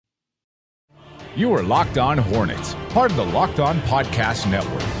You are Locked On Hornets, part of the Locked On Podcast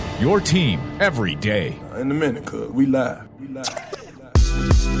Network. Your team every day. In a minute, cuz we live.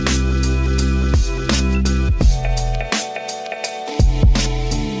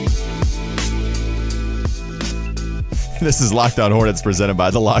 This is Locked On Hornets presented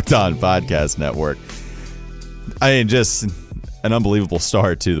by the Locked On Podcast Network. I mean, just an unbelievable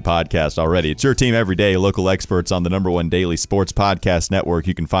start to the podcast already. It's your team every day, local experts on the #1 daily sports podcast network.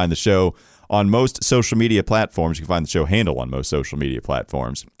 You can find the show on most social media platforms. You can find the show handle on most social media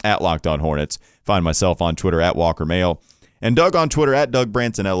platforms at Locked On Hornets. Find myself on Twitter at Walker Mail and Doug on Twitter at Doug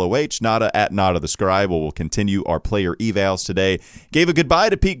Branson LOH. Nada at Nada the Scribe. We'll continue our player evals today. Gave a goodbye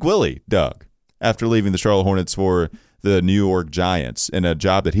to Pete Gwilly, Doug, after leaving the Charlotte Hornets for the New York Giants in a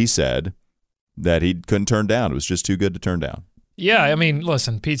job that he said that he couldn't turn down. It was just too good to turn down. Yeah, I mean,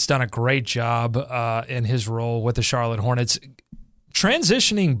 listen, Pete's done a great job in his role with the Charlotte Hornets.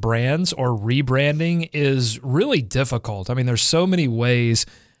 Transitioning brands or rebranding is really difficult. I mean, there's so many ways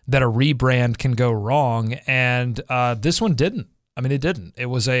that a rebrand can go wrong, and this one didn't. I mean, it didn't. It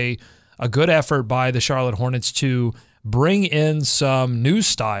was a good effort by the Charlotte Hornets to bring in some new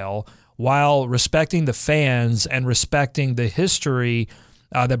style while respecting the fans and respecting the history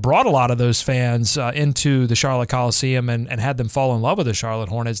that brought a lot of those fans into the Charlotte Coliseum and had them fall in love with the Charlotte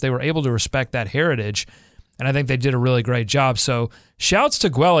Hornets. They were able to respect that heritage, and I think they did a really great job. So shouts to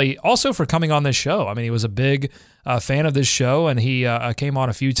Gwelly also for coming on this show. I mean, he was a big fan of this show, and he came on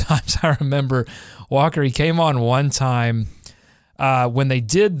a few times. I remember, Walker, he came on one time when they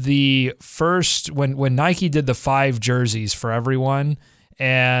did the first, when Nike did the 5 jerseys for everyone,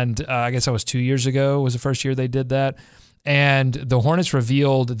 and I guess that was 2 years ago, was the first year they did that. And the Hornets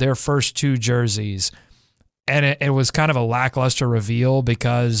revealed their first 2 jerseys. And it was kind of a lackluster reveal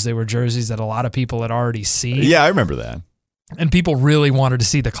because they were jerseys that a lot of people had already seen. Yeah, I remember that. And people really wanted to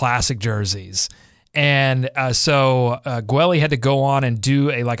see the classic jerseys. And so Gwelly had to go on and do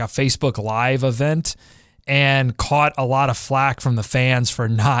a Facebook Live event and caught a lot of flack from the fans for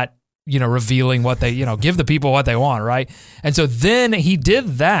not revealing what they, give the people what they want, right? And so then he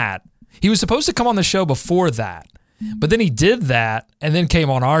did that. He was supposed to come on the show before that. But then he did that and then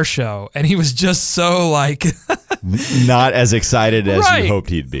came on our show, and he was just so not as excited as you hoped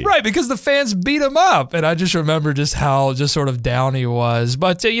he'd be. Right, because the fans beat him up. And I just remember just how just sort of down he was.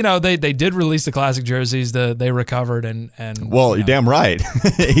 But, they did release the classic jerseys. They recovered. And well, you're damn right.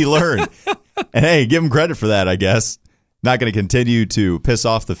 He learned. And, hey, give him credit for that, I guess. Not going to continue to piss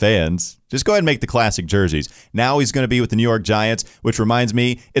off the fans. Just go ahead and make the classic jerseys. Now he's going to be with the New York Giants, which reminds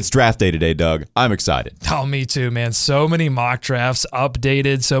me, it's draft day today, Doug. I'm excited. Oh, me too, man. So many mock drafts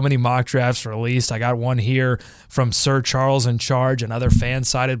updated, so many mock drafts released. I got one here from Sir Charles in Charge, another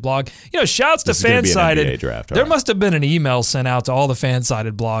fan-sided blog. Shouts to fan-sided. Draft, there must have been an email sent out to all the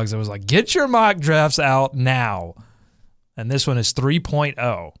fan-sided blogs that was like, get your mock drafts out now. And this one is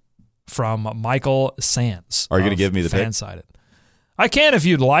 3.0. From Michael Sands. Are you going to give me the pick? Fan-sided. I can if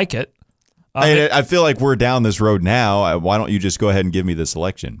you'd like it. I feel like we're down this road now. Why don't you just go ahead and give me the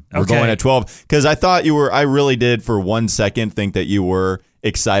selection? We're going at 12 because I thought you were. I really did for 1 second think that you were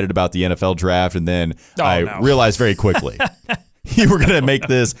excited about the NFL draft, and then realized very quickly you were going to make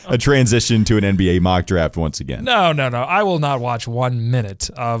this a transition to an NBA mock draft once again. No. I will not watch 1 minute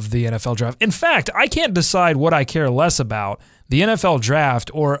of the NFL draft. In fact, I can't decide what I care less about, the NFL draft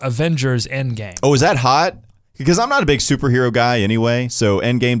or Avengers Endgame. Oh, is that hot? Because I'm not a big superhero guy anyway, so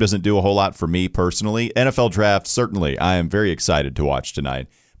Endgame doesn't do a whole lot for me personally. NFL draft, certainly, I am very excited to watch tonight.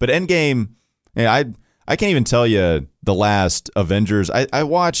 But Endgame, I can't even tell you the last Avengers. I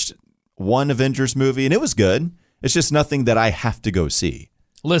watched one Avengers movie, and it was good. It's just nothing that I have to go see.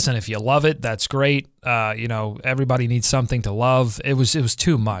 Listen, if you love it, that's great. Everybody needs something to love. It was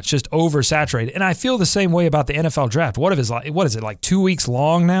too much, just oversaturated. And I feel the same way about the NFL draft. What is it, like 2 weeks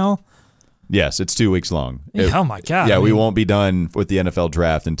long now? Yes, it's 2 weeks long. Oh my God! Yeah, we won't be done with the NFL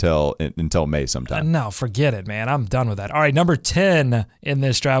draft until May sometime. No, forget it, man. I'm done with that. All right, number 10 in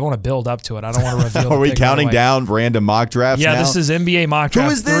this draft. I want to build up to it. I don't want to reveal. Are we counting down random mock drafts? Yeah, now? This is NBA mock draft.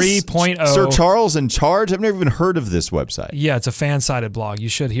 Who is this? 3.0. Sir Charles in Charge. I've never even heard of this website. Yeah, it's a fan-sided blog. You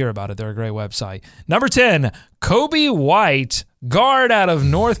should hear about it. They're a great website. Number 10, Kobe White, guard out of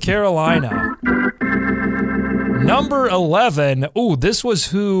North Carolina. Number 11. Oh, this was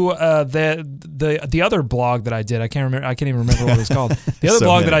who the other blog that I did. I can't remember. I can't even remember what it was called. The other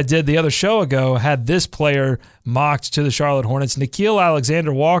blog that I did the other show ago had this player mocked to the Charlotte Hornets. Nickeil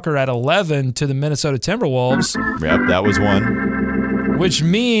Alexander-Walker at 11 to the Minnesota Timberwolves. Yep, that was one. Which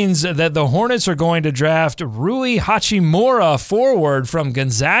means that the Hornets are going to draft Rui Hachimura, forward from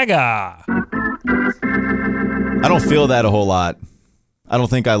Gonzaga. I don't feel that a whole lot. I don't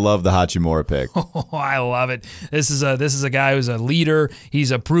think I love the Hachimura pick. Oh, I love it. This is a guy who's a leader.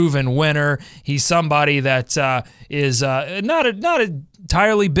 He's a proven winner. He's somebody that is not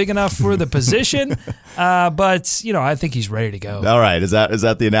entirely big enough for the position, but I think he's ready to go. All right, is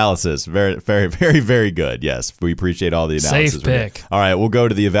that the analysis? Very, very, very, very good. Yes, we appreciate all the analysis. Safe pick. All right, we'll go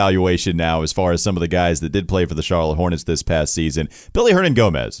to the evaluation now as far as some of the guys that did play for the Charlotte Hornets this past season. Billy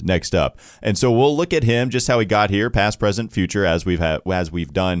Hernangomez next up, and so we'll look at him, just how he got here, past, present, future, as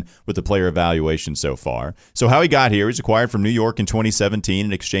we've done with the player evaluation so far. So how he got here, he's acquired from New York in 2017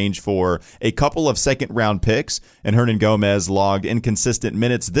 in exchange for a couple of second-round picks, and Hernangomez logged inconsistent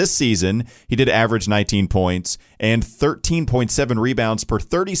minutes this season. He did average 19 points and 13.7 rebounds per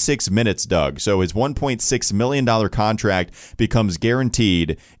 36 minutes, Doug. So his $1.6 million contract becomes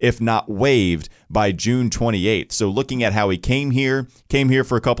guaranteed, if not waived, by June 28th. So looking at how he came here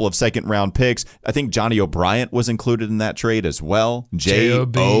for a couple of second-round picks. I think Johnny O'Brien was included in that trade as well.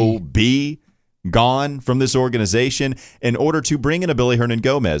 J-O-B. Gone from this organization in order to bring in a Billy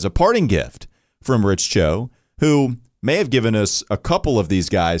Hernangomez, a parting gift from Rich Cho, who may have given us a couple of these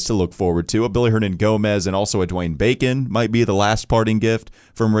guys to look forward to. A Billy Hernangomez and also a Dwayne Bacon might be the last parting gift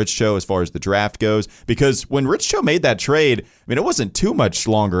from Rich Cho as far as the draft goes. Because when Rich Cho made that trade, it wasn't too much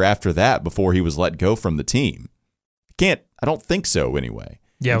longer after that before he was let go from the team. I don't think so anyway.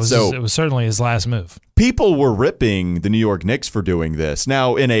 Yeah, it was certainly his last move. People were ripping the New York Knicks for doing this.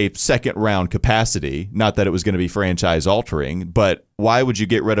 Now, in a second-round capacity, not that it was going to be franchise-altering, but why would you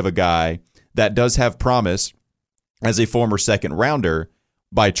get rid of a guy that does have promise as a former second-rounder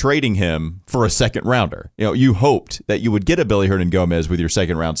by trading him for a second-rounder? You hoped that you would get a Billy Hernangomez with your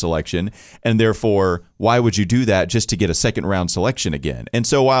second-round selection, and therefore, why would you do that just to get a second-round selection again? And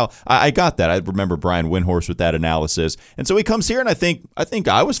so while I got that, I remember Brian Windhorst with that analysis, and so he comes here, and I think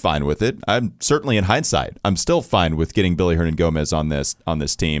I was fine with it. I'm certainly, in hindsight, I'm still fine with getting Billy Hernangomez on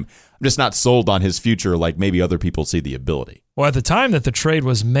this team. I'm just not sold on his future like maybe other people see the ability. Well, at the time that the trade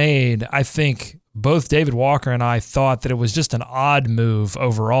was made, I think both David Walker and I thought that it was just an odd move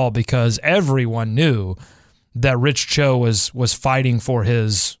overall because everyone knew that Rich Cho was fighting for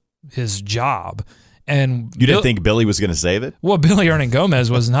his job. And you didn't think Billy was going to save it? Well, Billy Hernangomez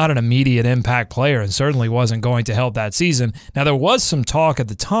was not an immediate impact player and certainly wasn't going to help that season. Now, there was some talk at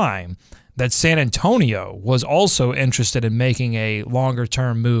the time that San Antonio was also interested in making a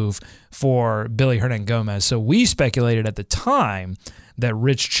longer-term move for Billy Hernangomez. So we speculated at the time that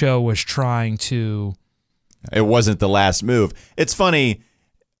Rich Cho was trying to... It wasn't the last move. It's funny,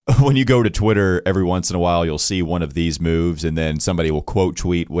 when you go to Twitter, every once in a while, you'll see one of these moves, and then somebody will quote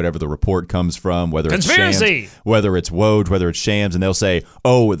tweet whatever the report comes from, whether it's Conspiracy! Shams, whether it's Woj, whether it's Shams, and they'll say,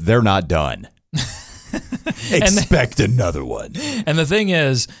 "Oh, they're not done." Expect another one. And the thing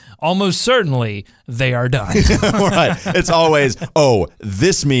is, almost certainly they are done. Right. It's always, oh,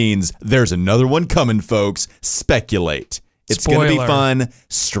 this means there's another one coming, folks. Speculate. It's going to be fun.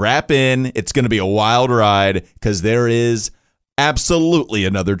 Strap in. It's going to be a wild ride because there is absolutely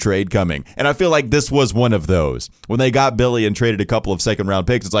another trade coming. And I feel like this was one of those. When they got Billy and traded a couple of second-round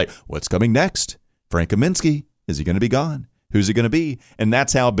picks, it's like, what's coming next? Frank Kaminsky. Is he going to be gone? Who's it going to be? And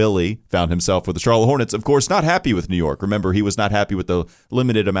that's how Billy found himself with the Charlotte Hornets. Of course, not happy with New York. Remember, he was not happy with the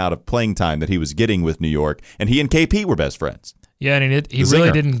limited amount of playing time that he was getting with New York. And he and KP were best friends. Yeah, and he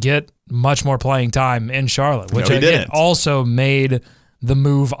really didn't get much more playing time in Charlotte, which also made the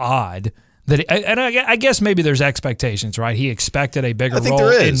move odd. I guess maybe there's expectations, right? He expected a bigger role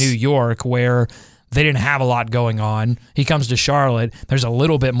in New York where they didn't have a lot going on. He comes to Charlotte, there's a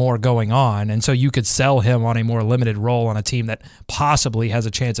little bit more going on, and so you could sell him on a more limited role on a team that possibly has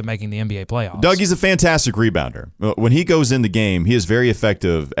a chance of making the NBA playoffs. Doug, he's a fantastic rebounder. When he goes in the game, he is very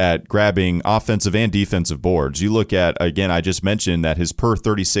effective at grabbing offensive and defensive boards. You look at, again, I just mentioned that his per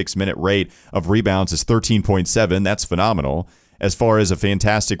 36-minute rate of rebounds is 13.7. That's phenomenal. As far as a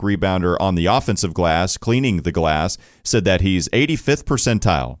fantastic rebounder on the offensive glass, cleaning the glass, said that he's 85th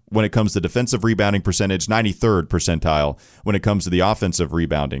percentile when it comes to defensive rebounding percentage, 93rd percentile when it comes to the offensive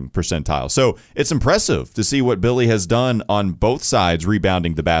rebounding percentile. So it's impressive to see what Billy has done on both sides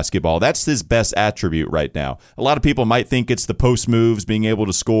rebounding the basketball. That's his best attribute right now. A lot of people might think it's the post moves, being able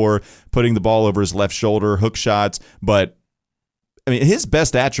to score, putting the ball over his left shoulder, hook shots, but his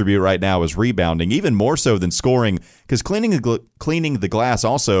best attribute right now is rebounding, even more so than scoring, because cleaning the glass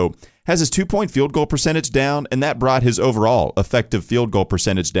also has his 2-point field goal percentage down, and that brought his overall effective field goal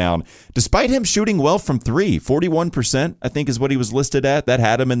percentage down, despite him shooting well from three. 41%, I think, is what he was listed at. That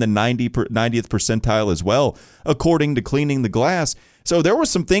had him in the 90th percentile as well, according to cleaning the glass. So there were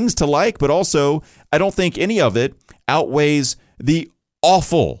some things to like, but also I don't think any of it outweighs the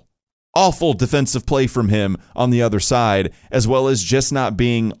awful awful defensive play from him on the other side, as well as just not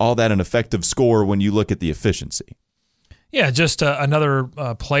being all that an effective scorer when you look at the efficiency. Yeah, just another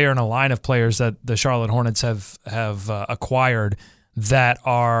player in a line of players that the Charlotte Hornets have acquired that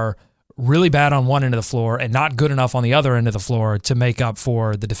are really bad on one end of the floor and not good enough on the other end of the floor to make up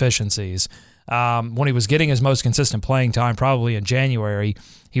for the deficiencies. When he was getting his most consistent playing time, probably in January,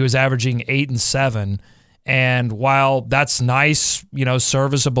 he was averaging 8 and 7. And while that's nice,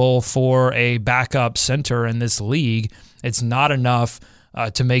 serviceable for a backup center in this league, it's not enough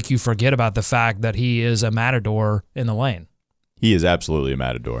to make you forget about the fact that he is a matador in the lane. He is absolutely a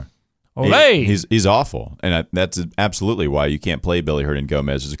matador. Olé! He's awful, and that's absolutely why you can't play Billy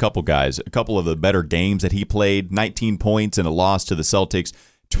Hernangomez. There's a couple of the better games that he played, 19 points in a loss to the Celtics,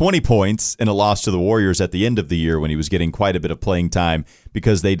 20 points in a loss to the Warriors at the end of the year when he was getting quite a bit of playing time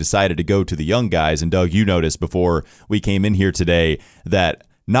because they decided to go to the young guys. And Doug, you noticed before we came in here today that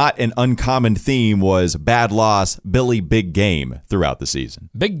not an uncommon theme was bad loss, Billy, big game throughout the season.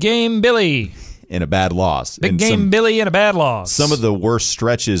 Big game Billy. In a bad loss. Big game Billy in a bad loss. Some of the worst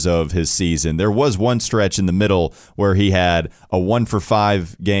stretches of his season. There was one stretch in the middle where he had a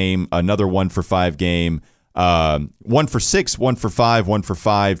 1-for-5 game, another 1-for-5 game, 1-for-6, 1-for-5,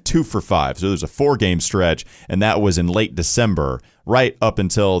 1-for-5, 2-for-5. So there's a 4-game stretch, and that was in late December, right up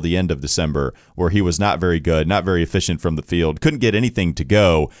until the end of December, where he was not very good, not very efficient from the field, couldn't get anything to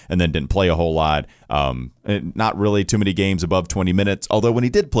go, and then didn't play a whole lot. Not really too many games above 20 minutes, although when he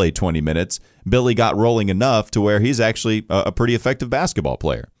did play 20 minutes, Billy got rolling enough to where he's actually a pretty effective basketball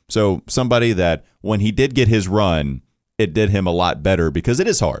player. So somebody that when he did get his run, it did him a lot better because it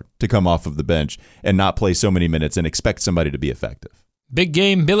is hard to come off of the bench and not play so many minutes and expect somebody to be effective. Big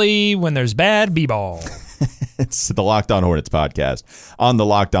game Billy when there's bad b-ball. It's the Locked On Hornets podcast on the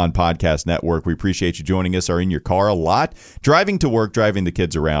Locked On Podcast Network. We appreciate you joining us. Are in your car a lot, driving to work, driving the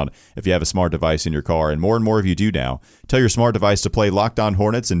kids around. If you have a smart device in your car, and more of you do now, tell your smart device to play Locked On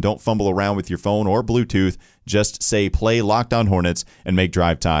Hornets and don't fumble around with your phone or Bluetooth. Just say play Locked On Hornets and make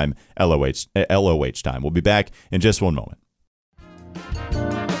drive time LOH time. We'll be back in just one moment.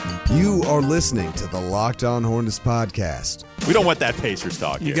 You are listening to the Locked On Hornets podcast. We don't want that Pacers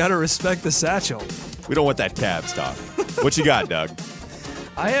talk here. You got to respect the satchel. We don't want that Cavs talk. What you got, Doug?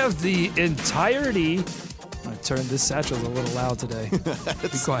 I have the entirety. I turned this satchel's a little loud today. Be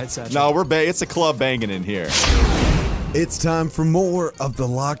quiet, satchel. No, it's a club banging in here. It's time for more of the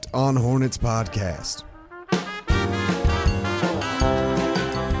Locked On Hornets podcast.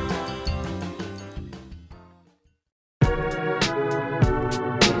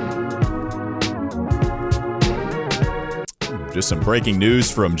 Just some breaking news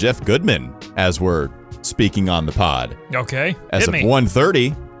from Jeff Goodman as we're speaking on the pod. Okay. As of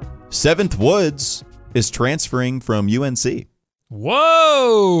 1:30, 7th Woods is transferring from UNC.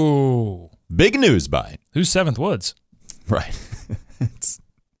 Whoa. Big news by. Who's 7th Woods? Right.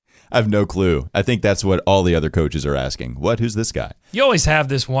 I have no clue. I think that's what all the other coaches are asking. Who's this guy? You always have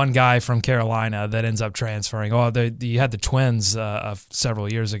this one guy from Carolina that ends up transferring. Oh, you had the twins several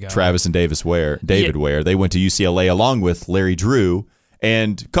years ago. Travis and David Ware. They went to UCLA along with Larry Drew,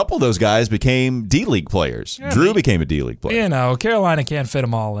 and a couple of those guys became D-League players. Yeah, Drew became a D-League player. Carolina can't fit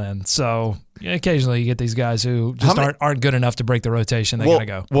them all in. So occasionally you get these guys who just aren't good enough to break the rotation. They got to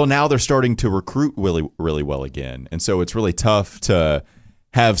go. Well, now they're starting to recruit really, really well again, and so it's really tough to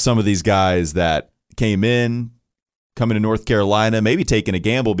have some of these guys that coming to North Carolina, maybe taking a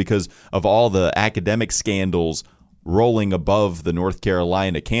gamble because of all the academic scandals rolling above the North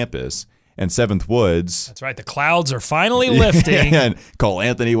Carolina campus. And 7th Woods. That's right. The clouds are finally lifting. And Cole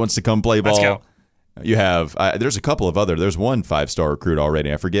Anthony wants to come play ball. Let's go. You have, there's a couple of there's one 5-star recruit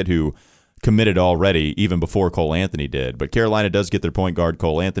already. I forget who committed already, even before Cole Anthony did. But Carolina does get their point guard,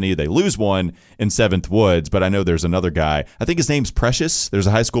 Cole Anthony. They lose one in 7th Woods, but I know there's another guy. I think his name's Precious. There's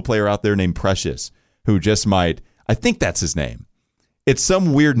a high school player out there named Precious who just might, I think that's his name. It's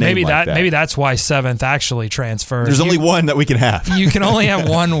some weird name like that. Maybe that's why 7th actually transferred. There's only one that we can have. You can only have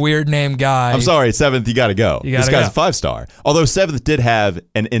one weird name guy. I'm sorry, 7th, you got to go. This guy's a 5-star. Although 7th did have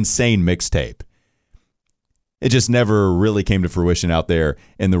an insane mixtape. It just never really came to fruition out there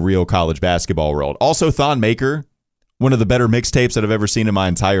in the real college basketball world. Also, Thon Maker, one of the better mixtapes that I've ever seen in my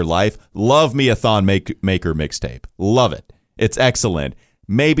entire life. Love me a Thon Maker mixtape. Love it. It's excellent.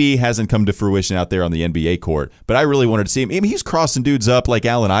 Maybe hasn't come to fruition out there on the NBA court, but I really wanted to see him. I mean, he's crossing dudes up like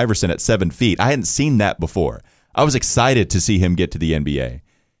Allen Iverson at 7 feet. I hadn't seen that before. I was excited to see him get to the NBA.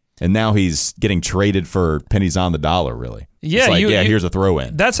 And now he's getting traded for pennies on the dollar, really. Yeah, it's like, here's a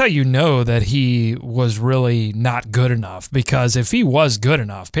throw-in. That's how you know that he was really not good enough, because if he was good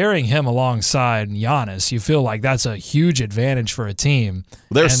enough, pairing him alongside Giannis, you feel like that's a huge advantage for a team.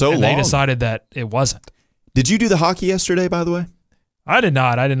 They're so long. And they decided that it wasn't. Did you do the hockey yesterday, by the way? I did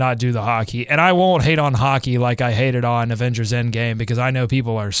not. I did not do the hockey. And I won't hate on hockey like I hated on Avengers Endgame, because I know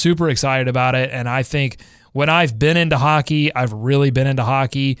people are super excited about it, and I think when I've been into hockey, I've really been into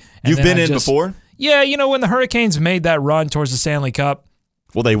hockey. You've been in before? Yeah, when the Hurricanes made that run towards the Stanley Cup.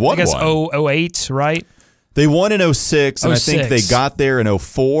 Well, they won I guess one. 08, right? They won in 06, and 06. I think they got there in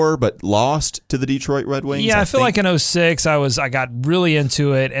 04, but lost to the Detroit Red Wings. Yeah, I feel like in 06, I got really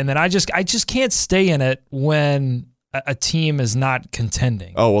into it, and then I just can't stay in it when a team is not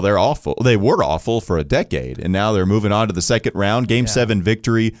contending. Oh, well, they're awful. They were awful for a decade, and now they're moving on to the second round. Game 7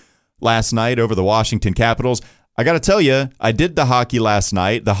 victory last night over the Washington Capitals. I got to tell you, I did the hockey last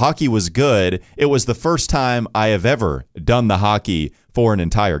night. The hockey was good. It was the first time I have ever done the hockey for an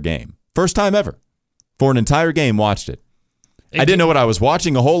entire game. First time ever. For an entire game, watched it. I didn't know what I was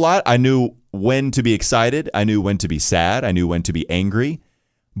watching a whole lot. I knew when to be excited. I knew when to be sad. I knew when to be angry.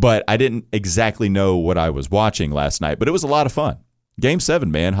 But I didn't exactly know what I was watching last night. But it was a lot of fun. Game 7,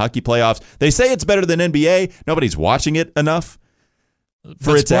 man. Hockey playoffs. They say it's better than NBA. Nobody's watching it enough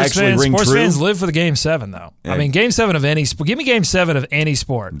for it to actually ring true. Sports fans live for the Game 7, though. I mean, Game 7 of any sport. Give me Game 7 of any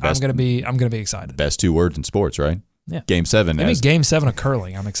sport. I'm gonna be excited. Best 2 words in sports, right? Yeah. Game 7. Give me Game 7 of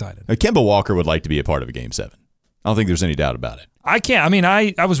curling. I'm excited. Kemba Walker would like to be a part of a Game 7. I don't think there's any doubt about it. I can't. I mean,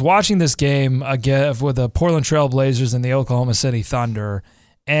 I was watching this game again with the Portland Trail Blazers and the Oklahoma City Thunder,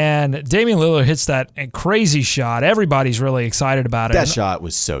 and Damian Lillard hits that crazy shot. Everybody's really excited about it. That shot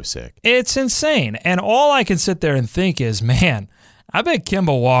was so sick. It's insane. And all I can sit there and think is, man, I bet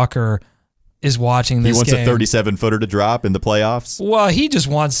Kemba Walker is watching this game. He wants a 37-footer to drop in the playoffs? Well, he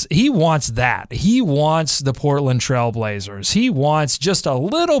wants that. He wants the Portland Trail Blazers. He wants just a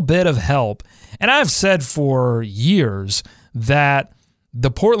little bit of help. And I've said for years that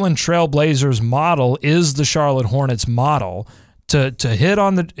the Portland Trail Blazers model is the Charlotte Hornets model, to hit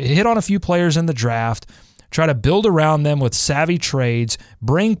on a few players in the draft, try to build around them with savvy trades,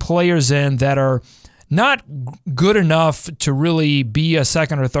 bring players in that are not good enough to really be a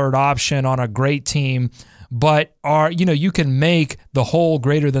second or third option on a great team, but you can make the whole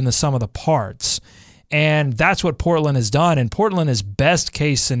greater than the sum of the parts. And that's what Portland has done. And Portland is best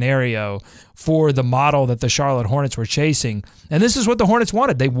case scenario for the model that the Charlotte Hornets were chasing. And this is what the Hornets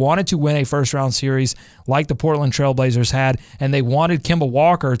wanted. They wanted to win a first-round series like the Portland Trail Blazers had, and they wanted Kemba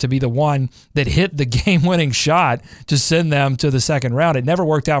Walker to be the one that hit the game-winning shot to send them to the second round. It never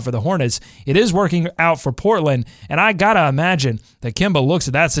worked out for the Hornets. It is working out for Portland, and I got to imagine that Kemba looks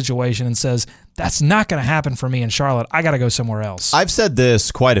at that situation and says, that's not going to happen for me in Charlotte. I got to go somewhere else. I've said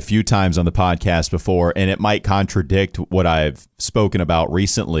this quite a few times on the podcast before, and it might contradict what I've spoken about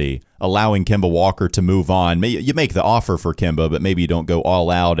recently, allowing Kemba Walker to move on. You make the offer for Kemba, but maybe you don't go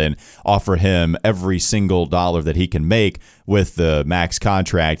all out and offer him every single dollar that he can make with the max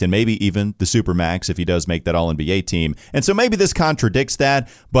contract, and maybe even the super max if he does make that All-NBA team. And so maybe this contradicts that,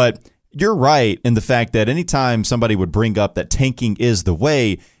 but you're right in the fact that anytime somebody would bring up that tanking is the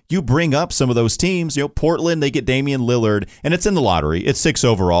way, you bring up some of those teams. Portland, they get Damian Lillard, and it's in the lottery. It's 6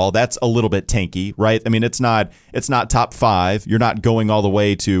 overall. That's a little bit tanky, right? I mean, it's not top 5. You're not going all the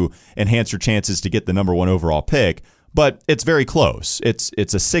way to enhance your chances to get the number 1 overall pick, but it's very close. It's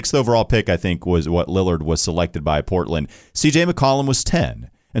a 6th overall pick, I think, was what Lillard was selected by Portland. CJ McCollum was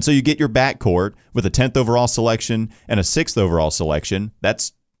 10. And so you get your backcourt with a 10th overall selection and a 6th overall selection.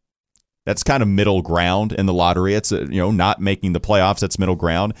 That's kind of middle ground in the lottery. It's not making the playoffs. That's middle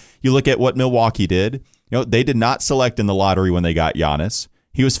ground. You look at what Milwaukee did. They did not select in the lottery when they got Giannis.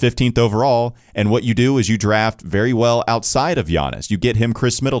 He was 15th overall, and what you do is you draft very well outside of Giannis. You get him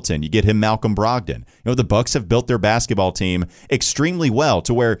Chris Middleton. You get him Malcolm Brogdon. The Bucks have built their basketball team extremely well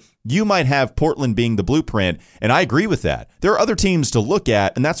to where you might have Portland being the blueprint, and I agree with that. There are other teams to look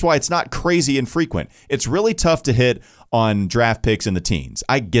at, and that's why it's not crazy infrequent. It's really tough to hit on draft picks in the teens.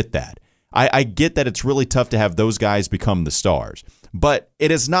 I get that. I get that it's really tough to have those guys become the stars, but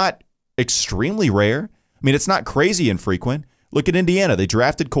it is not extremely rare. I mean, it's not crazy infrequent. Look at Indiana. They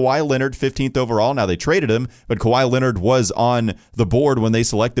drafted Kawhi Leonard 15th overall. Now they traded him, but Kawhi Leonard was on the board when they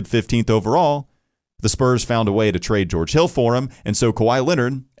selected 15th overall. The Spurs found a way to trade George Hill for him, and so Kawhi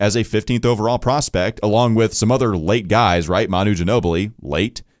Leonard, as a 15th overall prospect, along with some other late guys, right? Manu Ginobili,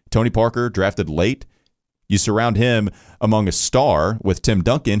 late. Tony Parker, drafted late. You surround him among a star with Tim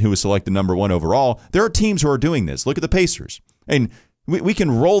Duncan, who was selected number 1 overall. There are teams who are doing this. Look at the Pacers. And we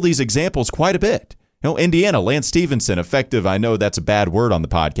can roll these examples quite a bit. Indiana, Lance Stevenson, effective. I know that's a bad word on the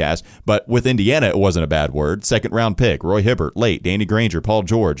podcast, but with Indiana, it wasn't a bad word. 2nd-round pick, Roy Hibbert, late, Danny Granger, Paul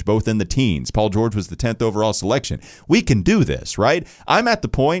George, both in the teens. Paul George was the 10th overall selection. We can do this, right? I'm at the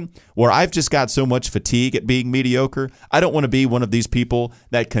point where I've just got so much fatigue at being mediocre. I don't want to be one of these people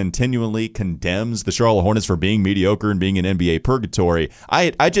that continually condemns the Charlotte Hornets for being mediocre and being in NBA purgatory.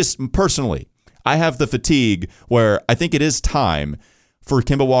 I just, personally, I have the fatigue where I think it is time for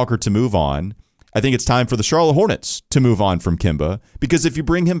Kemba Walker to move on. I think it's time for the Charlotte Hornets to move on from Kemba, because if you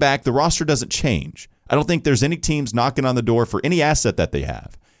bring him back, the roster doesn't change. I don't think there's any teams knocking on the door for any asset that they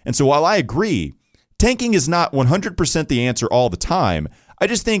have. And so while I agree, tanking is not 100% the answer all the time, I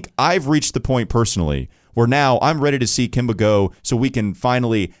just think I've reached the point personally where now I'm ready to see Kemba go so we can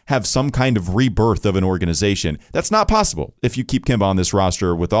finally have some kind of rebirth of an organization. That's not possible if you keep Kemba on this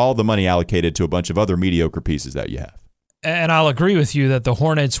roster with all the money allocated to a bunch of other mediocre pieces that you have. And I'll agree with you that the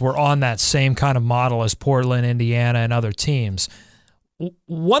Hornets were on that same kind of model as Portland, Indiana, and other teams.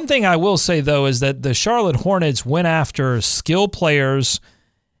 One thing I will say, though, is that the Charlotte Hornets went after skill players,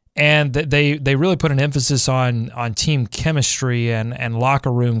 and they really put an emphasis on team chemistry and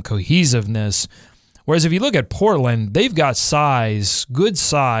locker room cohesiveness. Whereas if you look at Portland, they've got size, good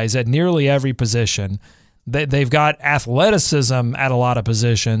size at nearly every position. They've got athleticism at a lot of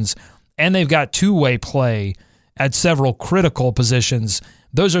positions, and they've got two-way play at several critical positions.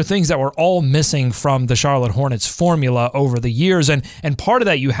 Those are things that were all missing from the Charlotte Hornets formula over the years. And part of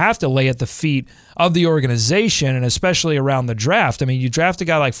that you have to lay at the feet of the organization, and especially around the draft. I mean, you draft a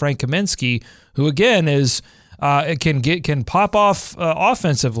guy like Frank Kaminsky, who again is can pop off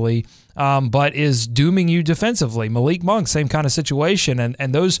offensively, but is dooming you defensively. Malik Monk, same kind of situation.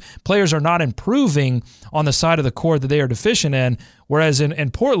 And those players are not improving on the side of the court that they are deficient in. Whereas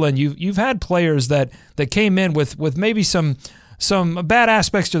in Portland, you've had players that came in with maybe some bad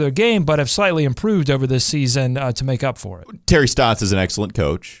aspects to their game, but have slightly improved over this season to make up for it. Terry Stotts is an excellent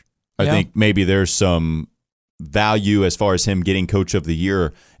coach. I think maybe there's some value as far as him getting Coach of the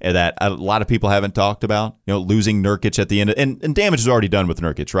Year that a lot of people haven't talked about. Losing Nurkic at the end, and damage is already done with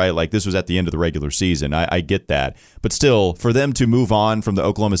Nurkic, right? Like, this was at the end of the regular season. I get that, but still, for them to move on from the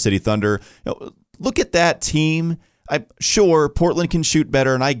Oklahoma City Thunder, look at that team. Sure, Portland can shoot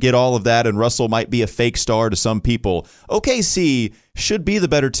better, and I get all of that, and Russell might be a fake star to some people. OKC should be the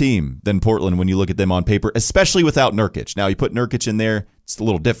better team than Portland when you look at them on paper, especially without Nurkic. Now, you put Nurkic in there, it's a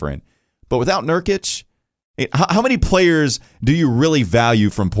little different. But without Nurkic, how many players do you really value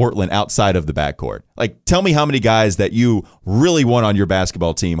from Portland outside of the backcourt? Like, tell me how many guys that you really want on your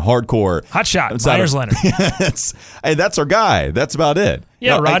basketball team, hardcore. Hot shot, Myers Leonard. And that's our guy. That's about it.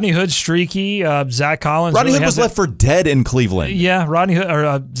 Yeah, Rodney Hood's streaky. Zach Collins. Rodney Hood was left for dead in Cleveland. Yeah, Rodney Hood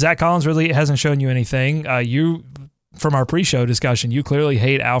or Zach Collins really hasn't shown you anything. You, from our pre-show discussion, you clearly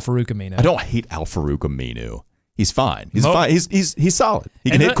hate Al-Farouq Aminu. I don't hate Al-Farouq Aminu. He's fine. He's fine. He's solid. He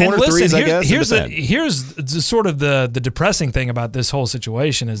can hit corner threes, I guess. Here's sort of the depressing thing about this whole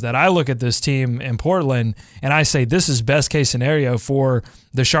situation is that I look at this team in Portland and I say this is best case scenario for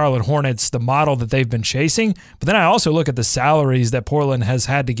the Charlotte Hornets, the model that they've been chasing. But then I also look at the salaries that Portland has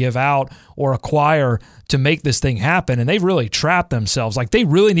had to give out or acquire to make this thing happen, and they've really trapped themselves. Like, they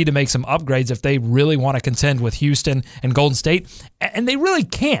really need to make some upgrades if they really want to contend with Houston and Golden State, and they really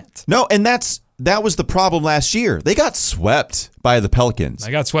can't. No, and that was the problem last year. They got swept by the Pelicans.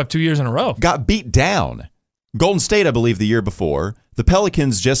 They got swept 2 years in a row. Got beat down. Golden State, I believe, the year before. The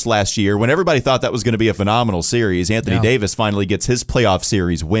Pelicans just last year, when everybody thought that was going to be a phenomenal series, Anthony Davis finally gets his playoff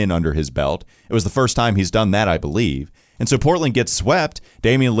series win under his belt. It was the first time he's done that, I believe. And so Portland gets swept.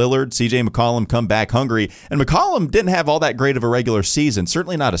 Damian Lillard, CJ McCollum come back hungry. And McCollum didn't have all that great of a regular season.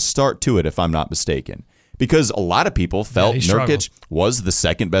 Certainly not a start to it, if I'm not mistaken. Because a lot of people felt Nurkic was the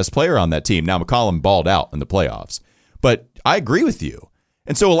second best player on that team. Now, McCollum balled out in the playoffs. But I agree with you.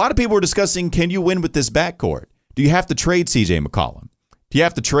 And so a lot of people were discussing, can you win with this backcourt? Do you have to trade CJ McCollum? Do you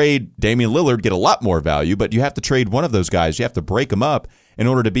have to trade Damian Lillard, get a lot more value, but you have to trade one of those guys. You have to break them up in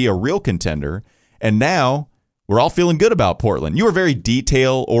order to be a real contender. And now we're all feeling good about Portland. You were very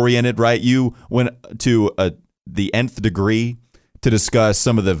detail-oriented, right? You went to the nth degree to discuss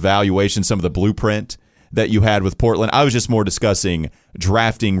some of the valuation, some of the blueprint that you had with Portland. I was just more discussing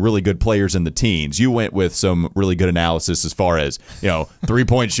drafting really good players in the teens. You went with some really good analysis as far as,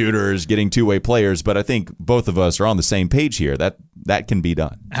 three-point shooters, getting two-way players, but I think both of us are on the same page here. That can be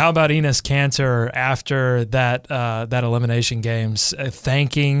done. How about Enes Kanter after that elimination games,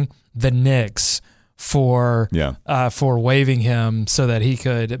 thanking the Knicks for waiving him so that he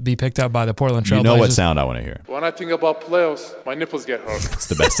could be picked up by the Portland Trailblazers? You know what sound I want to hear. When I think about playoffs, my nipples get hurt. It's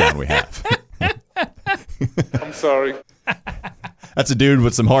the best sound we have. I'm sorry. That's a dude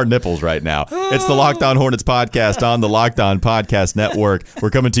with some hard nipples right now. It's the Locked On Hornets podcast on the Locked On Podcast Network. We're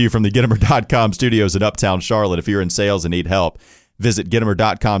coming to you from the Gittimer.com studios in Uptown Charlotte. If you're in sales and need help, visit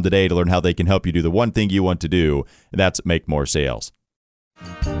Gittimer.com today to learn how they can help you do the one thing you want to do, and that's make more sales.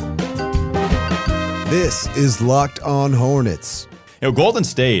 This is Locked On Hornets. Golden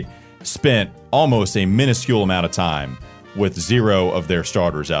State spent almost a minuscule amount of time with 0 of their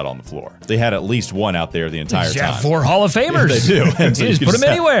starters out on the floor. They had at least one out there the entire time. Yeah, 4 Hall of Famers. Yeah, they do. And so you just put them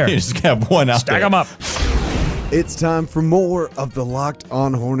anywhere. You just have one out Stack there. them up. It's time for more of the Locked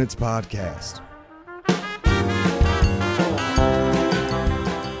On Hornets podcast.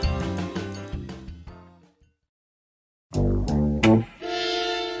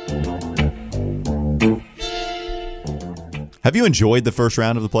 Have you enjoyed the first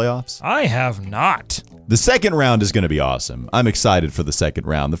round of the playoffs? I have not. The second round is going to be awesome. I'm excited for the second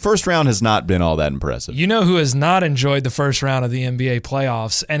round. The first round has not been all that impressive. You know who has not enjoyed the first round of the NBA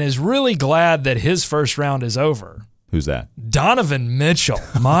playoffs and is really glad that his first round is over? Who's that? Donovan Mitchell.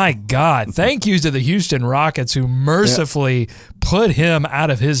 My God. Thank you to the Houston Rockets who mercifully put him out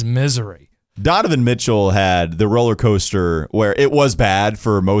of his misery. Donovan Mitchell had the roller coaster where it was bad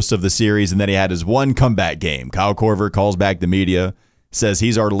for most of the series, and then he had his one comeback game. Kyle Korver calls back the media, says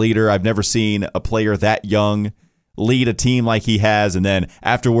he's our leader. I've never seen a player that young lead a team like he has. And then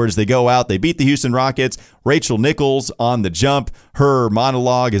afterwards, they go out, they beat the Houston Rockets. Rachel Nichols on the jump. Her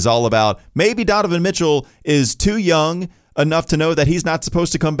monologue is all about maybe Donovan Mitchell is too young enough to know that he's not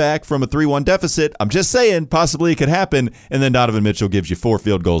supposed to come back from a 3-1 deficit. I'm just saying, possibly it could happen. And then Donovan Mitchell gives you 4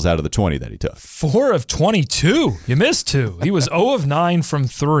 field goals out of the 20 that he took. 4 of 22. You missed 2. He was 0 of 9 from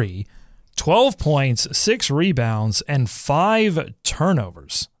 3, 12 points, 6 rebounds, and 5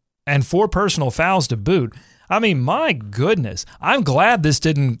 turnovers, and 4 personal fouls to boot. I mean, my goodness. I'm glad this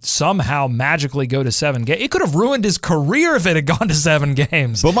didn't somehow magically go to 7 games. It could have ruined his career if it had gone to 7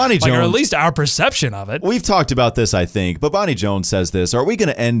 games. Bomani Jones, or at least our perception of it. We've talked about this, I think. Bomani Jones says this. Are we going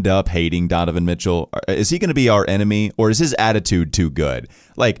to end up hating Donovan Mitchell? Is he going to be our enemy, or is his attitude too good?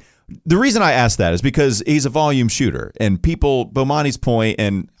 Like, the reason I ask that is because he's a volume shooter. And people, Bomani's point,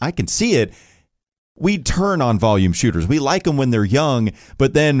 and I can see it, we turn on volume shooters. We like them when they're young,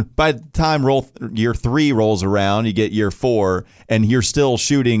 but then by the time year 3 rolls around, you get year 4, and you're still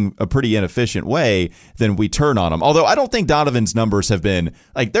shooting a pretty inefficient way, then we turn on them. Although I don't think Donovan's numbers have been,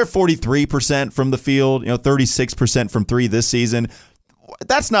 like, they're 43% from the field, 36% from 3 this season.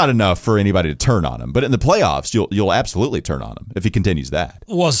 That's not enough for anybody to turn on him. But in the playoffs, you'll absolutely turn on him if he continues that.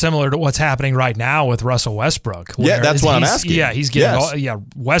 Well, similar to what's happening right now with Russell Westbrook. Yeah, that's what I'm asking. Yeah, he's getting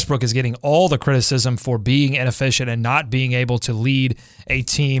Westbrook is getting all the criticism for being inefficient and not being able to lead a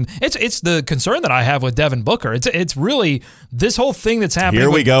team. It's the concern that I have with Devin Booker. It's really this whole thing that's happening.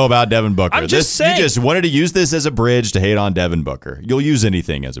 Here we go about Devin Booker. I'm just saying. You just wanted to use this as a bridge to hate on Devin Booker. You'll use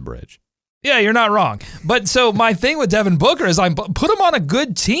anything as a bridge. Yeah, you're not wrong. But so my thing with Devin Booker is put him on a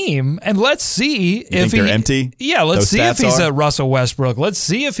good team and let's see if they're empty. Yeah, let's see if he's a Russell Westbrook. Let's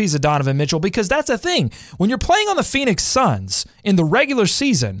see if he's a Donovan Mitchell, because that's the thing. When you're playing on the Phoenix Suns in the regular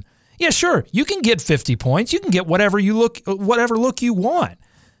season, yeah, sure, you can get 50 points. You can get whatever look you want.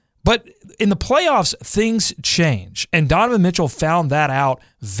 But in the playoffs, things change. And Donovan Mitchell found that out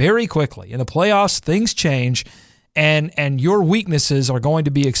very quickly. In the playoffs, things change. And your weaknesses are going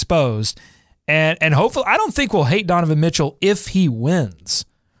to be exposed. And hopefully, I don't think we'll hate Donovan Mitchell if he wins.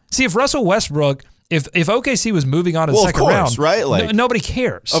 See, if Russell Westbrook, if OKC was moving on to the second round, right? Like, nobody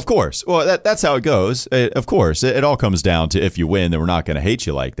cares. Of course. Well, that's how it goes. Of course. It all comes down to if you win, then we're not going to hate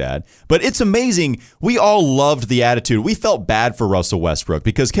you like that. But it's amazing. We all loved the attitude. We felt bad for Russell Westbrook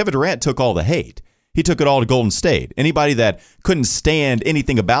because Kevin Durant took all the hate. He took it all to Golden State. Anybody that couldn't stand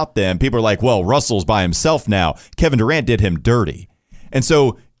anything about them, people are like, well, Russell's by himself now. Kevin Durant did him dirty. And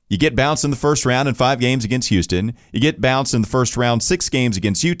so you get bounced in the first round in 5 games against Houston. You get bounced in the first round 6 games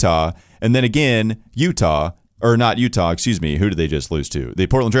against Utah. And then again, who did they just lose to? The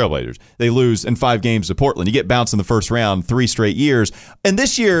Portland Trailblazers. They lose in 5 games to Portland. You get bounced in the first round 3 straight years. And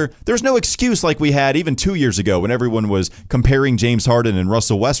this year, there's no excuse like we had even 2 years ago when everyone was comparing James Harden and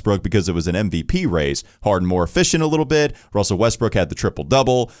Russell Westbrook because it was an MVP race. Harden more efficient a little bit. Russell Westbrook had the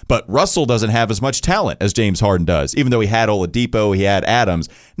triple-double. But Russell doesn't have as much talent as James Harden does, even though he had Oladipo, he had Adams.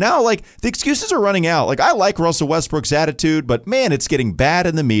 Now, the excuses are running out. I like Russell Westbrook's attitude, but man, it's getting bad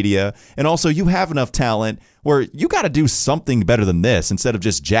in the media. And also, you have enough talent where you got to do something better than this instead of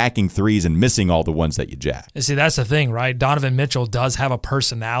just jacking threes and missing all the ones that you jack. See, that's the thing, right? Donovan Mitchell does have a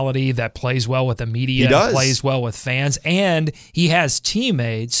personality that plays well with the media, plays well with fans, and he has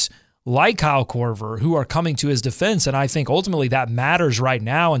teammates like Kyle Korver who are coming to his defense, and I think ultimately that matters right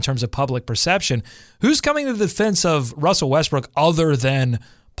now in terms of public perception. Who's coming to the defense of Russell Westbrook other than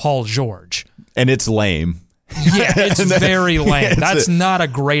Paul George? And it's lame. Yeah, it's very lame. That's not a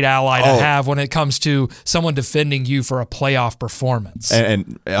great ally to have when it comes to someone defending you for a playoff performance.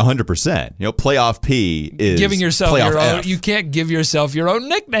 And 100%. Playoff P is giving yourself your own. F. You can't give yourself your own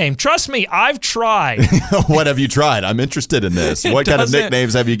nickname. Trust me, I've tried. What have you tried? I'm interested in this. What kind of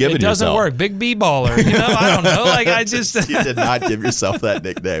nicknames have you given yourself? It doesn't work. Big B baller. I don't know. You did not give yourself that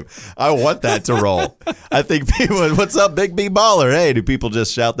nickname. I want that to roll. I think people, what's up, Big B baller? Hey, do people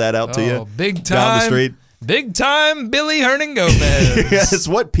just shout that out to you? Big time. Down the street? Big time Billy Hernan Gomez. It's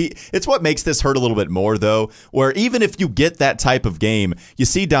what makes this hurt a little bit more, though, where even if you get that type of game, you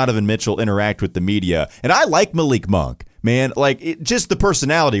see Donovan Mitchell interact with the media. And I like Malik Monk, man. Just the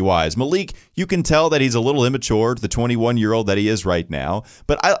personality-wise. Malik, you can tell that he's a little immature, the 21-year-old that he is right now.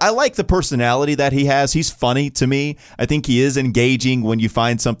 But I like the personality that he has. He's funny to me. I think he is engaging when you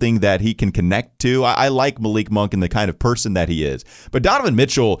find something that he can connect to. I like Malik Monk and the kind of person that he is. But Donovan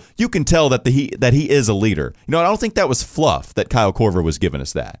Mitchell, you can tell that he is a leader. I don't think that was fluff that Kyle Korver was giving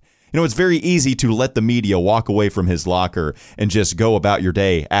us that. It's very easy to let the media walk away from his locker and just go about your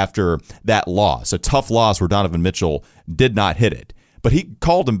day after that loss, a tough loss where Donovan Mitchell did not hit it. But he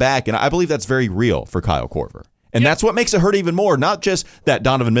called him back, and I believe that's very real for Kyle Korver. And that's what makes it hurt even more. Not just that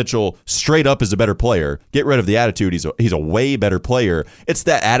Donovan Mitchell straight up is a better player. Get rid of the attitude. He's a way better player. It's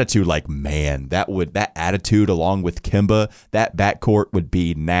that attitude that attitude along with Kemba, that backcourt would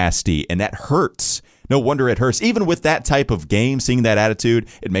be nasty. And that hurts. No wonder it hurts. Even with that type of game, seeing that attitude,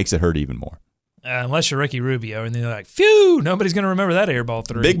 it makes it hurt even more. Unless you're Ricky Rubio, and then you're like, phew, nobody's going to remember that airball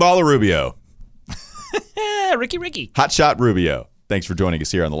three. Big baller Rubio. Ricky. Hot shot Rubio. Thanks for joining us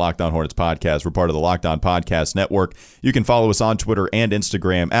here on the Locked On Hornets podcast. We're part of the Locked On Podcast Network. You can follow us on Twitter and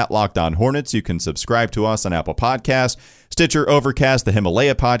Instagram at Locked On Hornets. You can subscribe to us on Apple Podcasts, Stitcher, Overcast, the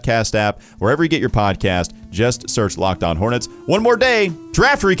Himalaya podcast app. Wherever you get your podcast, just search Locked On Hornets. One more day,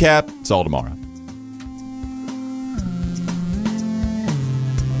 draft recap. It's all tomorrow.